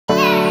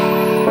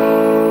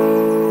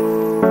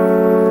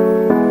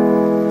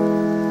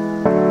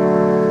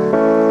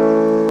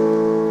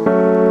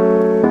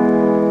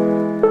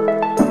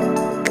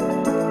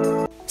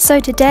So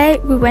today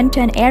we went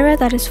to an area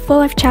that is full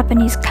of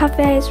Japanese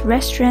cafes,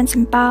 restaurants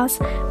and bars,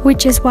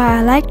 which is why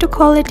I like to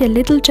call it the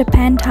little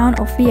Japan Town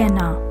of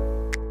Vienna.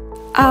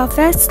 Our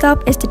first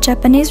stop is the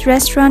Japanese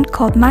restaurant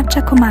called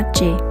Matcha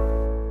Komachi.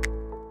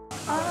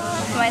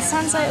 My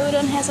sansai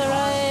udon has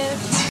arrived.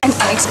 And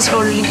Alex is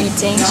already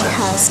eating. She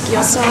has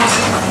gyoza and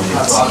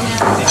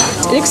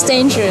it looks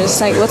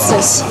dangerous. Like, what's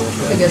this?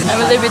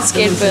 I'm a little bit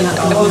scared, but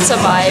I will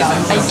survive,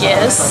 I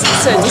guess.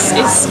 So this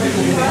is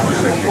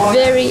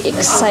very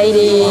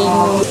exciting.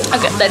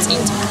 Okay, let's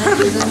eat.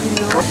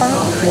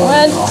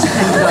 What?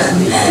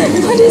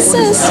 What is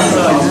this?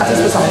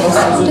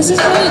 This is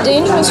really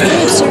dangerous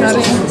food,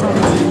 seriously.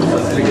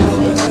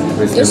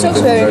 This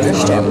looks very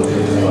interesting.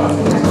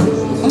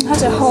 It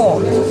has a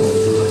hole.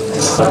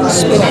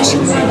 Spinach.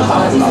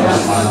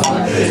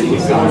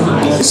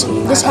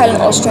 This had an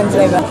Austrian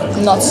flavor,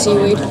 not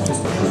seaweed.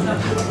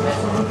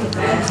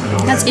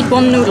 Let's eat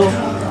one noodle.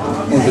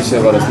 Und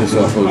bisher war das nicht so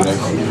erfolgreich,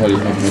 weil ich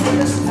noch mit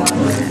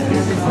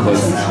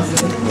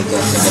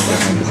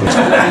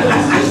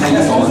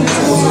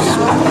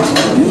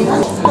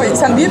Oh,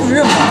 jetzt haben wir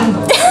Würmer.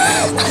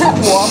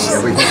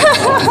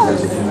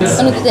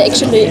 And they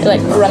actually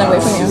like run away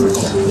from you.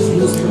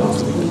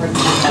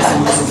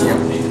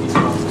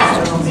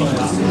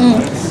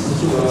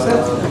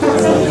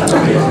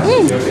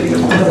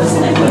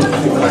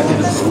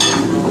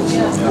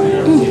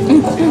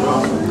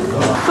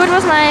 Food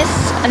was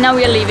nice, and now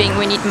we are leaving.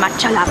 We need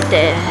matcha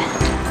latte.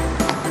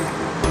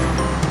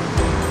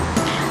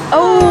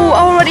 Oh,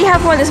 I already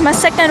have one. This is my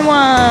second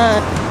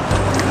one.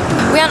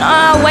 We are on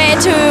our way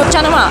to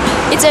Janama.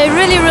 It's a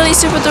really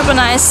super duper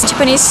nice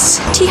Japanese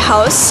tea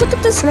house. Look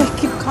at this.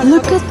 Look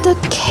at the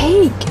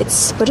cake.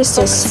 It's, what is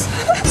this?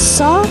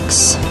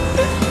 Socks?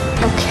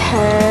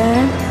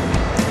 Okay.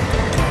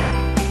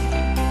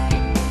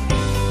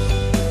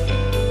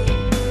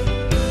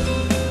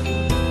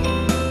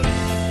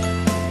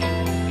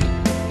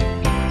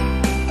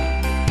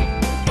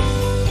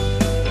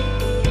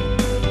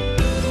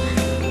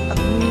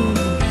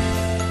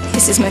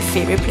 This is my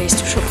favorite place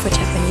to shop for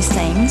Japanese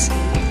things.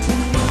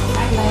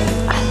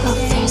 I love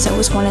this. I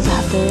always wanted to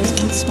have this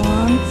and so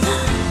on.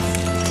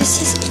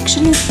 This is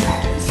actually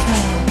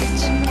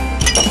perfect.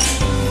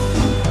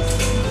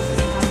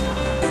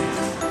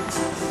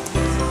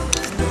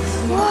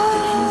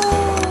 Wow!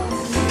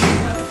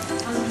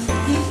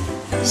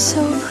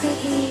 So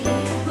pretty.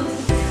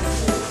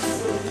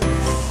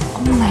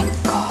 Oh my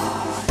god.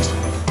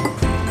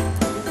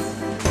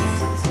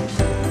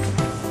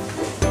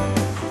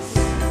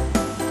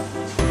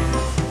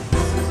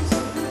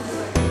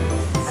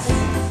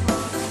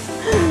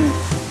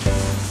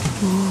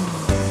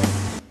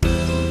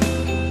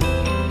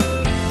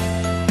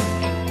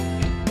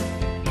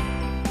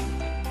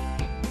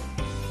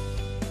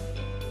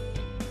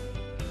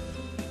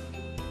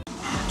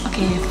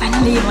 Okay,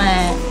 finally my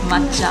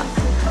matcha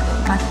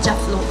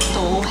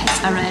float has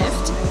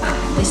arrived.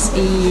 This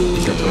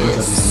is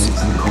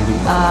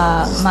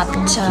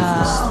matcha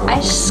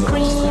ice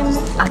cream,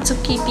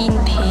 atsuki bean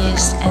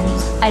paste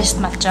and iced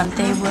matcha.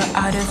 They were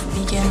out of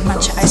vegan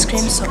matcha ice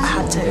cream, so I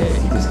had to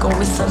go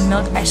with the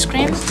milk ice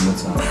cream.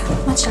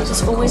 Matcha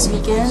is always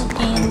vegan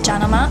in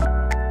Janama.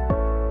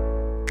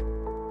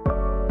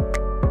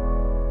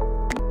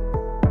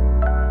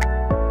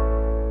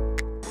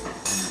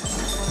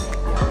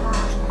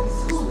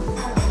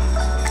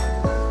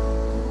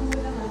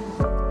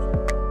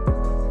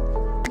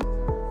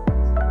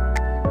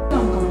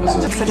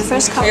 For the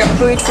first cup, they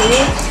brew it for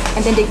you,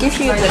 and then they give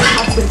you the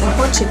cup with the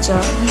hojicha,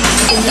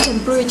 and you can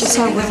brew it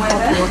yourself with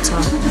hot water.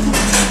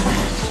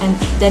 And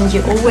then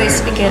you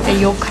always get a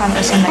yokan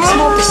as a nice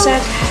small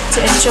dessert to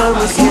enjoy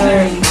with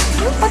your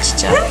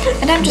hojicha.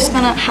 And I'm just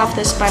gonna have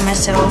this by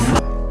myself.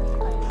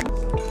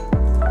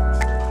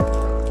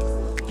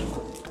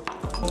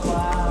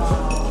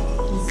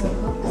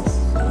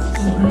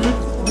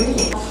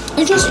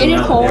 You just eat it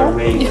whole.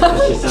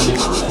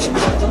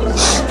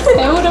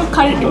 I would have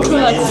cut it into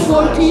like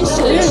 4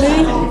 pieces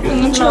and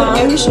then tried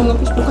every single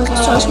piece because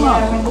it's so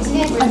small.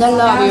 And I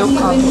love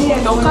yokan.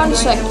 Yokan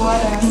is like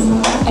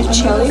a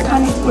chili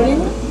kind of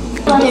pudding.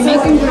 They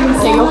make the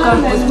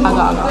yokan with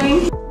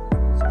agar-agar.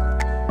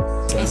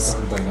 It's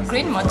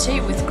green mochi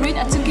with green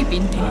atsuki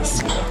bean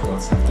paste.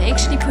 They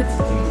actually put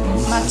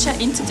matcha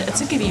into the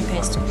atsuki bean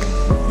paste.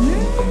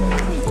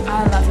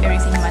 I love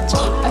everything matcha.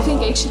 I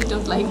think I actually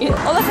don't like it.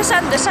 All of a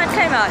sudden the sun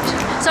came out.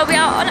 So we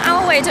are on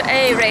our way to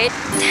a raid.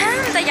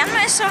 Damn, the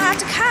Yanma is so hard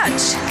to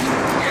catch.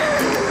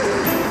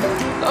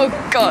 Oh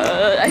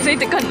god, I think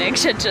the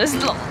connection just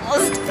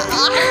lost.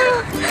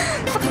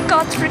 For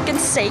God's freaking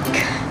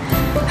sake.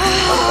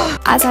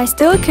 As I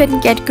still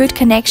couldn't get good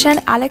connection,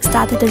 Alex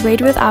started the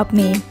raid without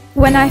me.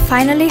 When I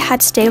finally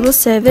had stable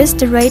service,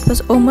 the raid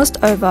was almost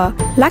over.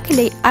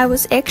 Luckily, I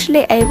was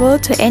actually able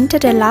to enter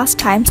the last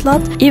time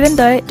slot, even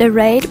though the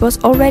raid was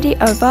already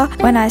over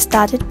when I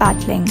started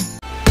battling.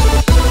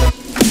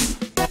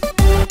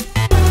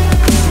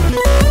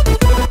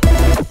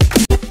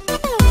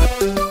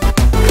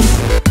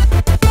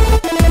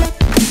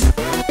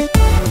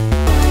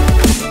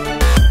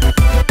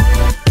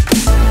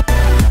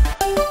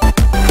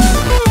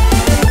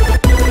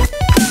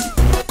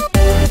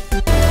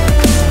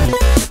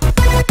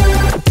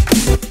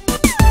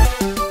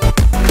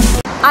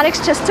 Alex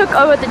just took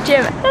over the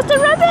gym. That's the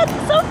rabbit,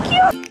 so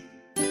cute.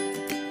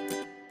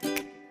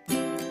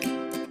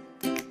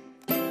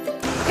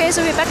 Okay,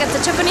 so we're back at the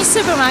Japanese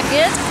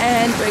supermarket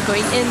and we're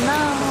going in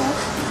now.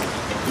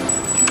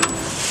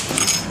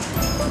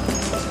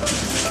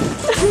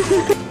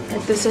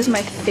 This is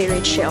my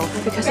favorite shelf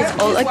because it's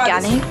all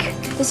organic.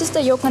 This is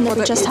the yolk one that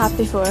we just had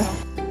before.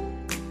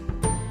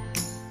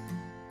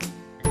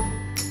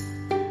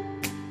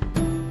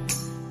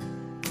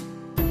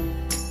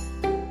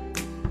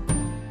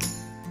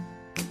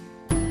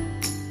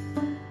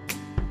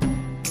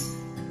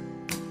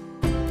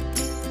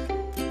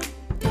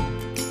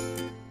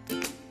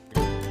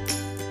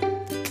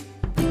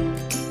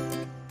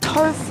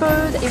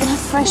 Tofu, they even have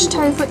fresh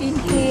tofu in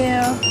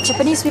here.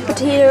 Japanese sweet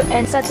potato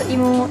and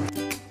satsumo.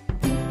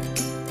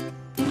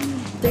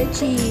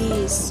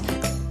 Veggies.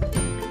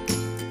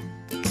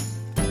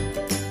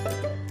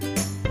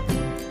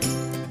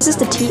 This is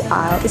the tea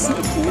aisle. Isn't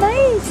it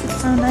nice?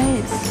 It's so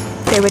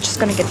nice. Okay, we're just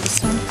gonna get this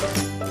one.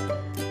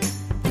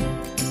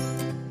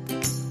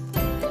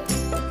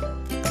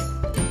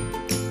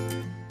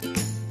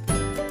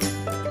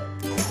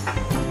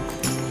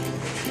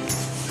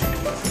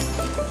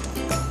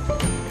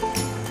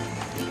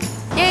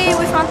 Yay,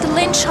 we found the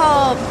Lindt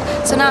shop.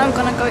 So now I'm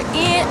gonna go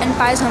in and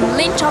buy some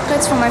Lindt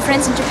chocolates for my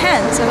friends in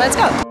Japan. So let's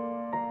go.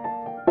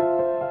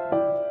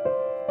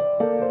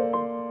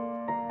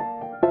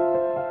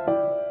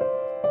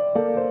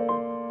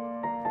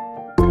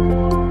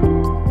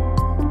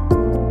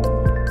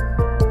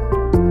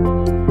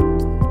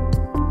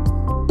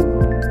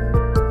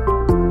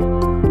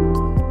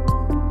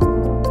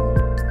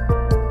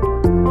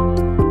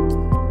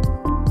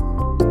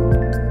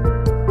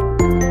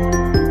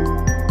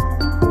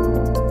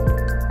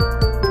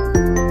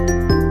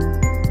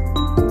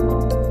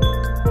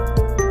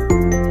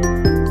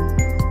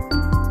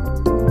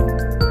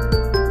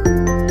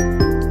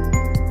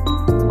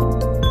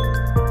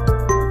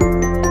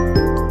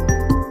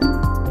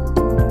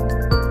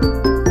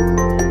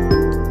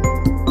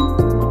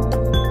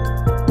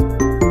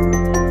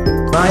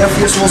 I offer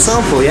you a small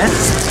sample, yeah?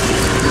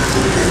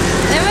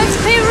 Everyone's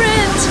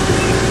favorite!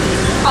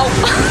 Oh,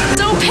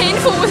 so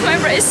painful with my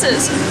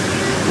braces.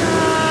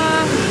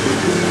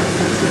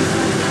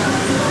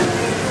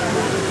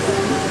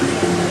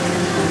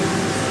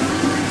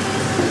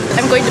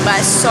 I'm going to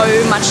buy so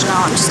much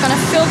now. I'm just gonna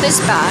fill this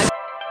bag.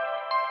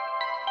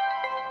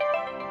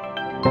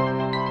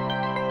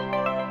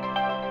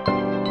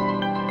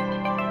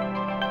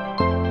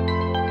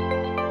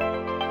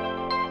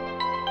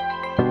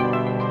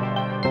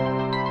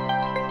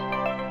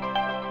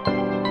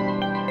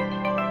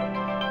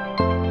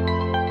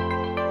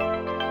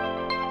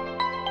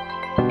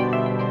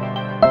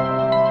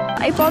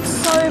 I bought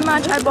so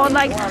much. I bought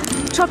like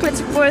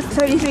chocolates worth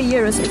 33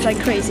 euros. It's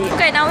like crazy.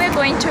 Okay, now we're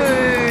going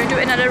to do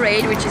another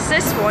raid, which is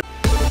this one.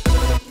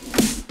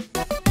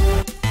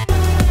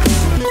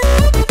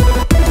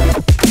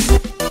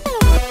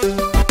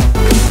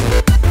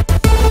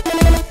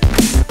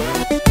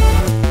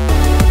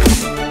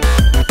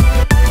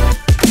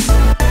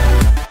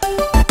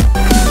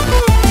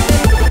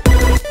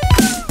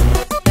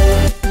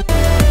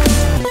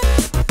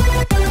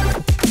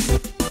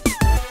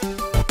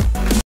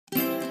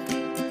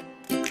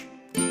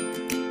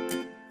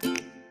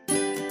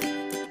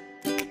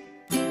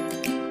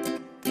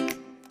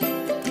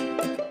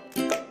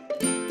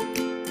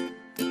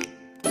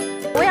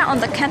 We are on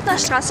the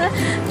Kärntnerstraße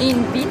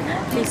in Wien.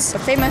 It's a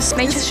famous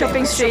major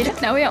shopping street.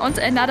 Now we are on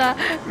another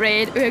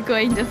raid. We are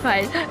going to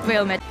find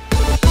Wilmet.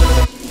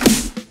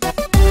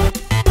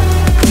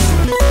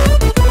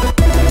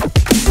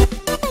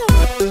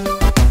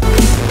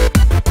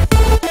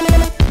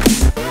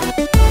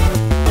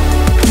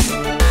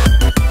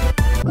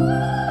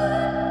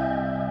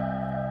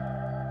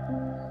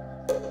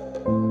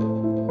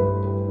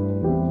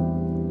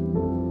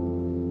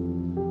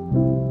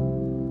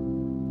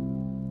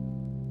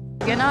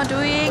 We're now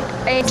doing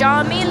a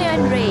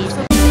Jarmelian raid.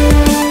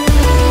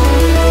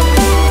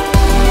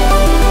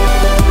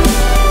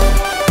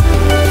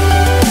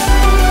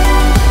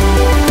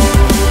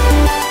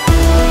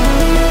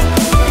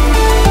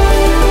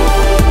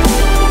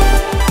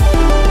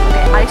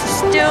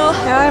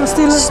 Alex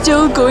is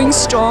still going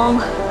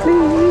strong.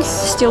 Please.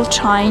 Still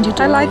trying to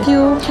do I like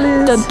you,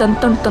 please. Dun dun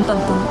dun dun dun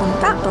dun dun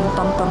dun dun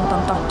dun dun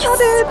dun dun.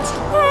 Got it!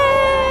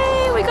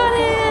 Hey, we got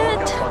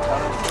it!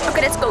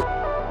 Okay, let's go.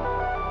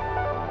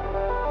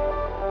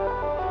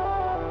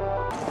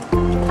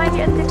 Find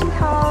your empty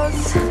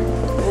house.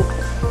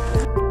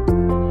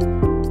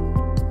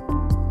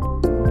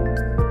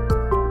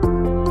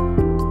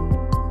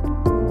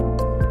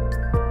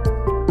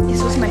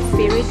 This was my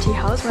favorite tea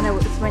house when I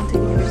went to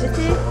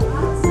university.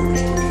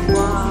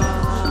 Wow.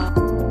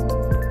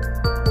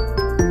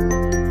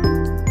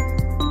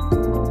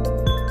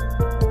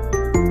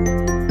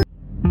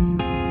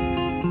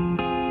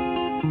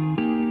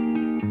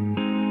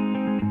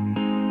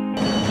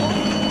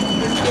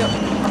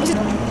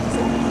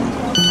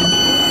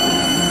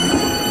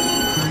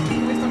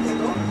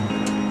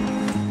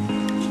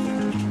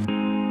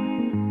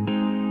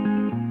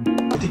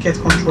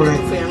 etiket kontrolü.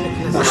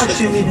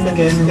 Akşamleyin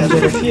gelin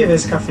Reverie ve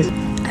kaffe.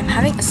 I'm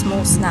having a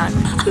small snack.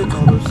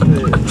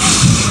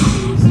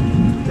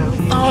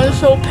 Oh, it's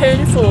so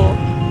painful.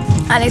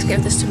 Alex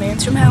gave this to me.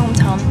 It's from my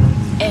hometown,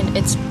 and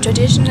it's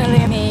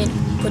traditionally made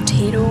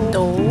potato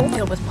dough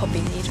filled with poppy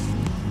seed.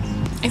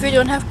 If you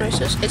don't have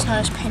braces, it's not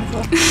as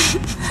painful.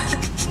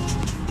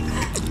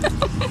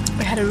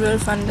 We had a real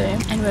fun day,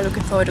 and we're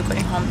looking forward to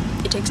going home.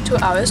 It takes 2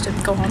 hours to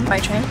go home by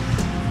train,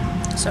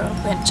 so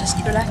we're just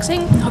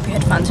relaxing. Hope you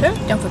had fun too.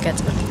 Don't forget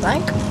to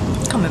like,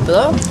 comment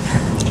below,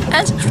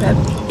 and subscribe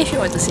if you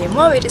want to see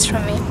more videos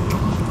from me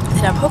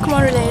that are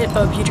Pokemon related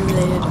or beauty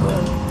related or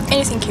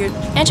anything cute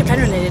and Japan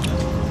related.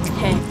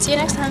 Hey, see you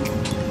next time!